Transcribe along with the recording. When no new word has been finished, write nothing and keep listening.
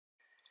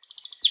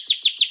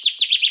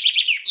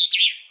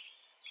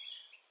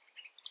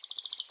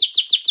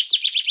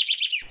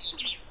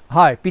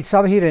Hi, Pete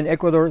Saba here in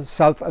Ecuador,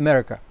 South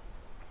America.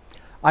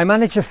 I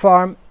manage a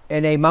farm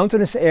in a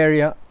mountainous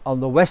area on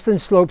the western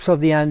slopes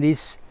of the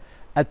Andes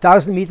at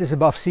 1,000 meters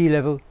above sea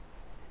level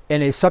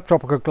in a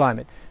subtropical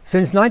climate.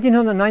 Since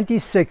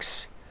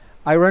 1996,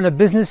 I run a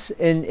business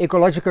in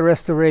ecological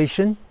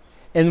restoration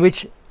in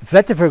which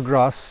vetiver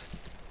grass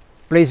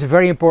plays a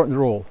very important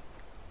role.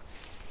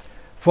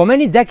 For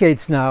many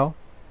decades now,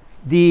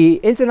 the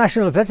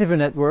International Vetiver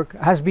Network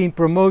has been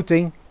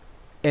promoting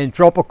in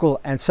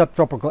tropical and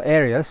subtropical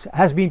areas,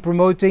 has been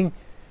promoting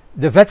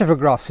the vetiver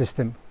grass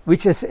system,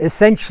 which is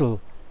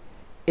essential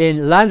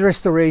in land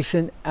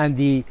restoration and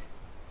the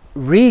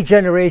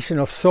regeneration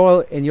of soil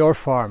in your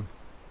farm.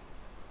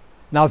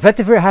 Now,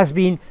 vetiver has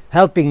been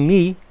helping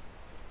me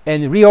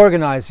in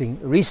reorganizing,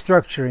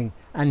 restructuring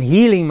and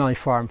healing my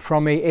farm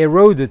from a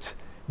eroded,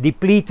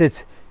 depleted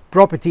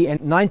property in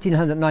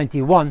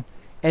 1991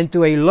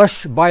 into a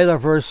lush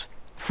biodiverse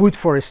food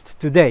forest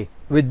today.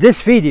 With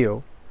this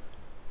video,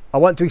 I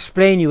want to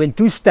explain you in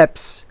 2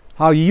 steps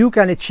how you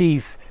can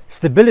achieve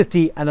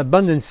stability and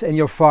abundance in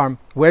your farm.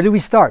 Where do we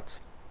start?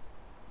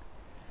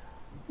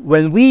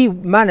 When we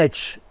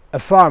manage a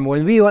farm,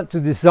 when we want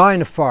to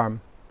design a farm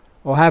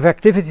or have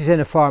activities in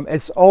a farm,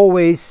 it's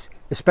always,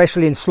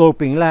 especially in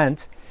sloping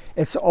land,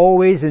 it's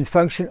always in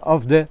function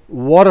of the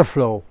water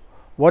flow.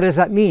 What does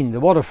that mean,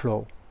 the water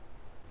flow?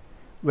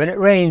 When it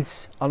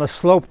rains on a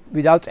slope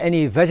without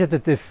any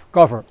vegetative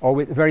cover or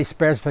with very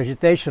sparse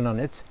vegetation on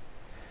it,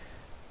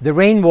 the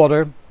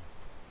rainwater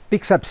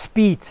picks up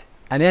speed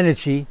and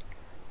energy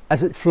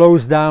as it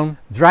flows down,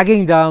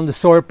 dragging down the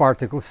soil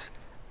particles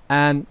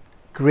and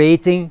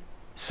creating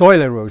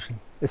soil erosion.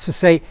 It's to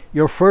say,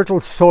 your fertile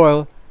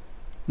soil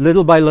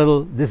little by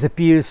little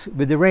disappears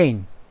with the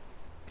rain.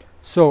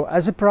 So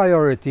as a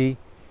priority,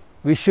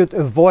 we should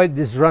avoid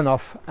this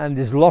runoff and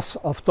this loss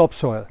of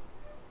topsoil.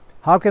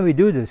 How can we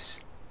do this?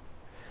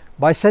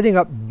 By setting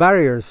up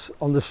barriers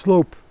on the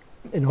slope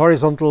in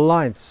horizontal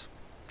lines,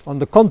 on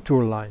the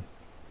contour line.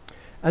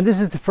 And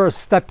this is the first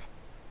step,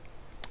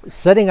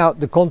 setting out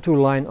the contour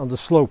line on the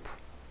slope.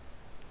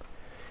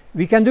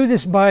 We can do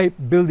this by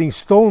building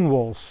stone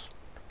walls,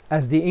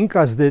 as the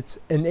Incas did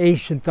in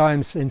ancient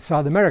times in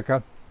South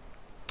America,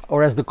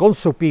 or as the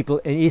Konso people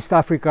in East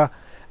Africa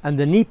and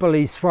the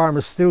Nepalese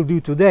farmers still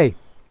do today.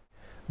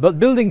 But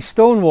building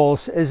stone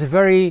walls is a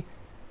very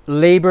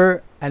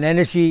labor and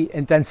energy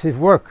intensive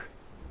work.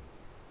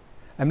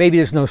 And maybe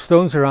there's no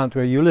stones around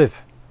where you live.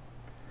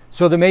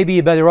 So there may be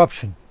a better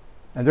option,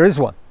 and there is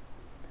one.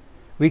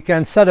 We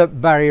can set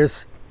up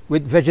barriers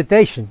with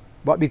vegetation,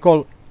 what we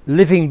call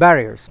living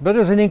barriers. But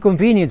there's an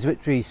inconvenience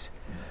with trees.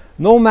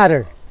 No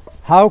matter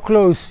how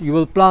close you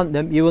will plant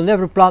them, you will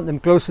never plant them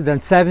closer than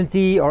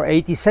 70 or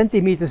 80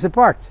 centimeters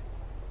apart.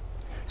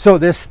 So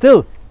there's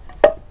still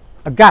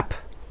a gap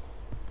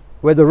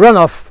where the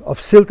runoff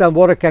of silt and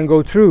water can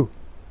go through.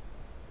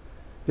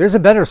 There's a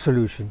better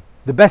solution,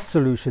 the best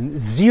solution,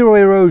 zero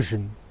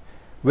erosion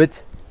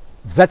with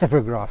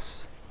vetiver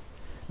grass.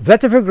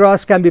 Vetiver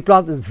grass can be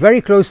planted very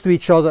close to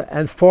each other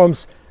and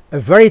forms a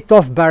very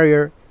tough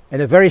barrier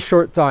in a very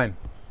short time.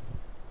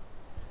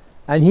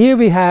 And here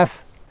we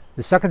have,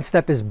 the second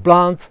step is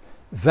plant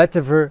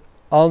vetiver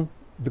on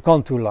the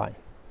contour line.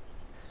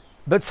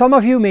 But some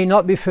of you may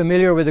not be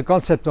familiar with the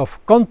concept of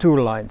contour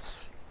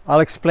lines.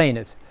 I'll explain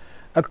it.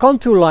 A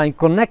contour line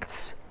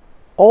connects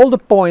all the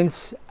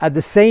points at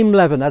the same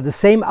level, at the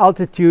same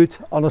altitude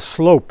on a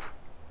slope.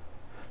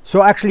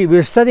 So actually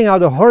we're setting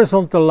out a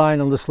horizontal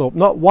line on the slope,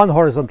 not one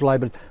horizontal line,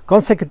 but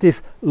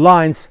consecutive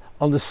lines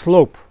on the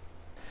slope.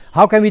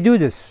 How can we do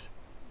this?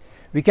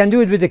 We can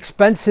do it with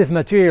expensive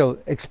material,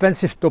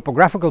 expensive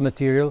topographical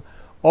material,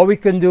 or we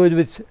can do it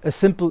with a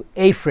simple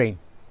A-frame.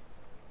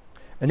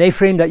 An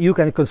A-frame that you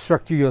can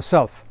construct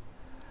yourself.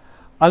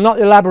 I'll not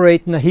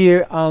elaborate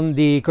here on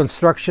the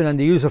construction and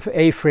the use of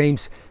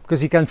A-frames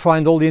because you can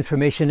find all the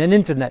information on the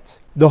internet.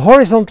 The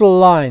horizontal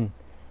line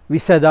we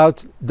set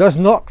out does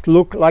not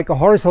look like a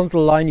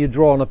horizontal line you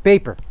draw on a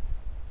paper,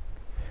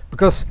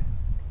 because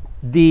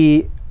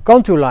the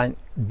contour line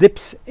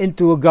dips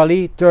into a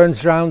gully,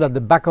 turns round at the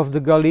back of the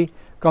gully,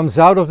 comes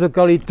out of the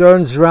gully,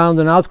 turns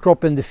round an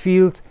outcrop in the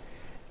field.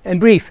 In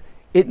brief,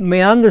 it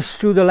meanders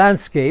through the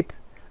landscape,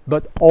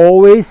 but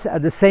always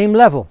at the same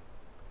level.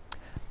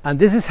 And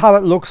this is how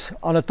it looks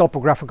on a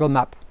topographical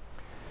map.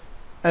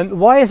 And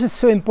why is it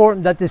so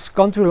important that this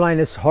contour line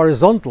is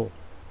horizontal?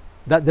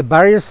 That the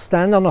barriers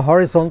stand on a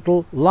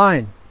horizontal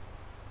line?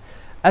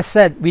 As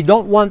said, we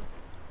don't want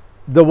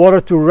the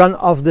water to run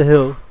off the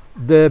hill.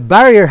 The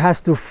barrier has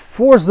to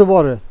force the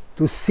water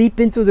to seep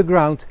into the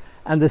ground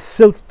and the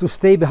silt to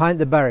stay behind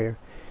the barrier.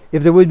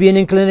 If there would be an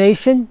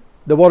inclination,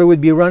 the water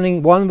would be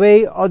running one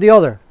way or the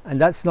other,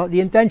 and that's not the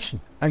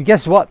intention. And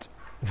guess what?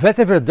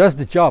 Vetiver does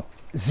the job.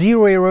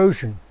 Zero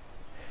erosion.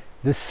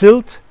 The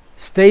silt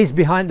stays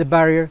behind the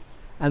barrier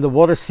and the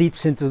water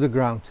seeps into the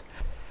ground.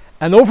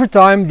 And over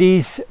time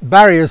these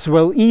barriers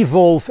will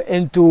evolve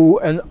into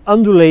an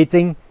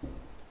undulating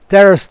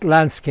terraced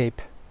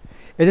landscape.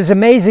 It is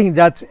amazing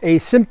that a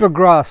simple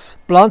grass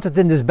planted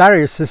in this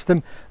barrier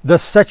system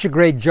does such a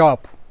great job.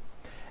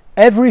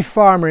 Every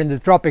farmer in the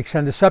tropics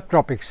and the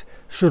subtropics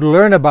should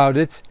learn about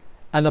it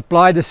and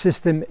apply the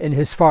system in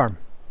his farm.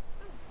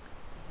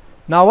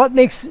 Now, what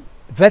makes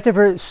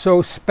vetiver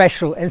so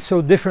special and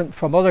so different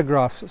from other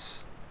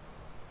grasses?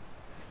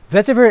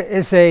 Vetiver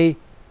is a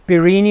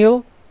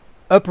perennial,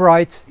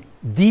 upright,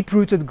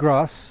 deep-rooted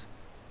grass.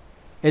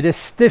 It is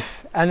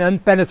stiff and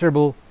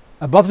impenetrable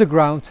above the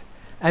ground,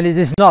 and it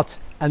is not,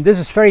 and this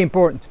is very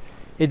important,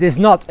 it is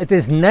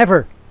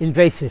never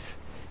invasive,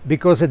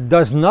 because it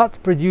does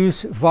not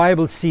produce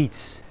viable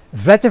seeds.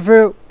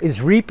 Vetiver is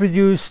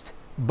reproduced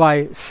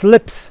by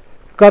slips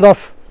cut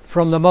off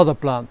from the mother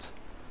plant.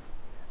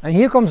 And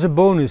here comes a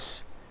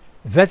bonus.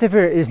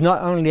 Vetiver is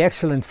not only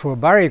excellent for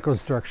barrier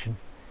construction,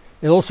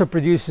 it also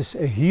produces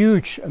a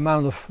huge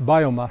amount of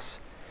biomass,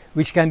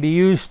 which can be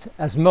used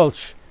as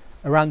mulch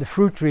around the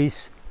fruit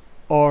trees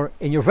or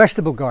in your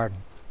vegetable garden.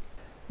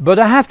 But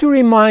I have to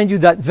remind you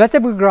that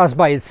vetiver grass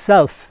by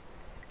itself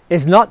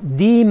is not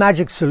the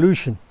magic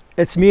solution.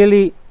 It's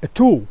merely a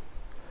tool.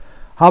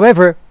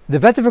 However, the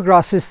vetiver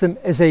grass system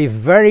is a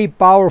very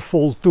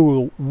powerful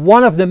tool,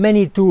 one of the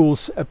many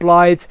tools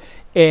applied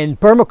in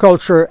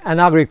permaculture and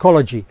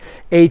agroecology,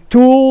 a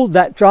tool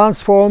that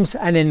transforms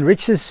and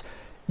enriches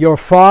your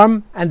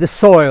farm and the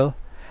soil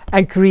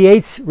and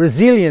creates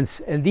resilience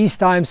in these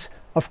times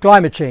of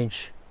climate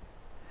change.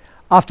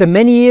 After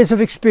many years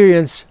of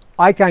experience,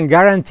 I can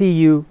guarantee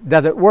you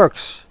that it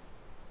works.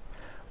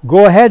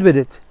 Go ahead with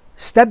it,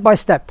 step by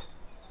step.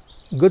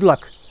 Good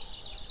luck.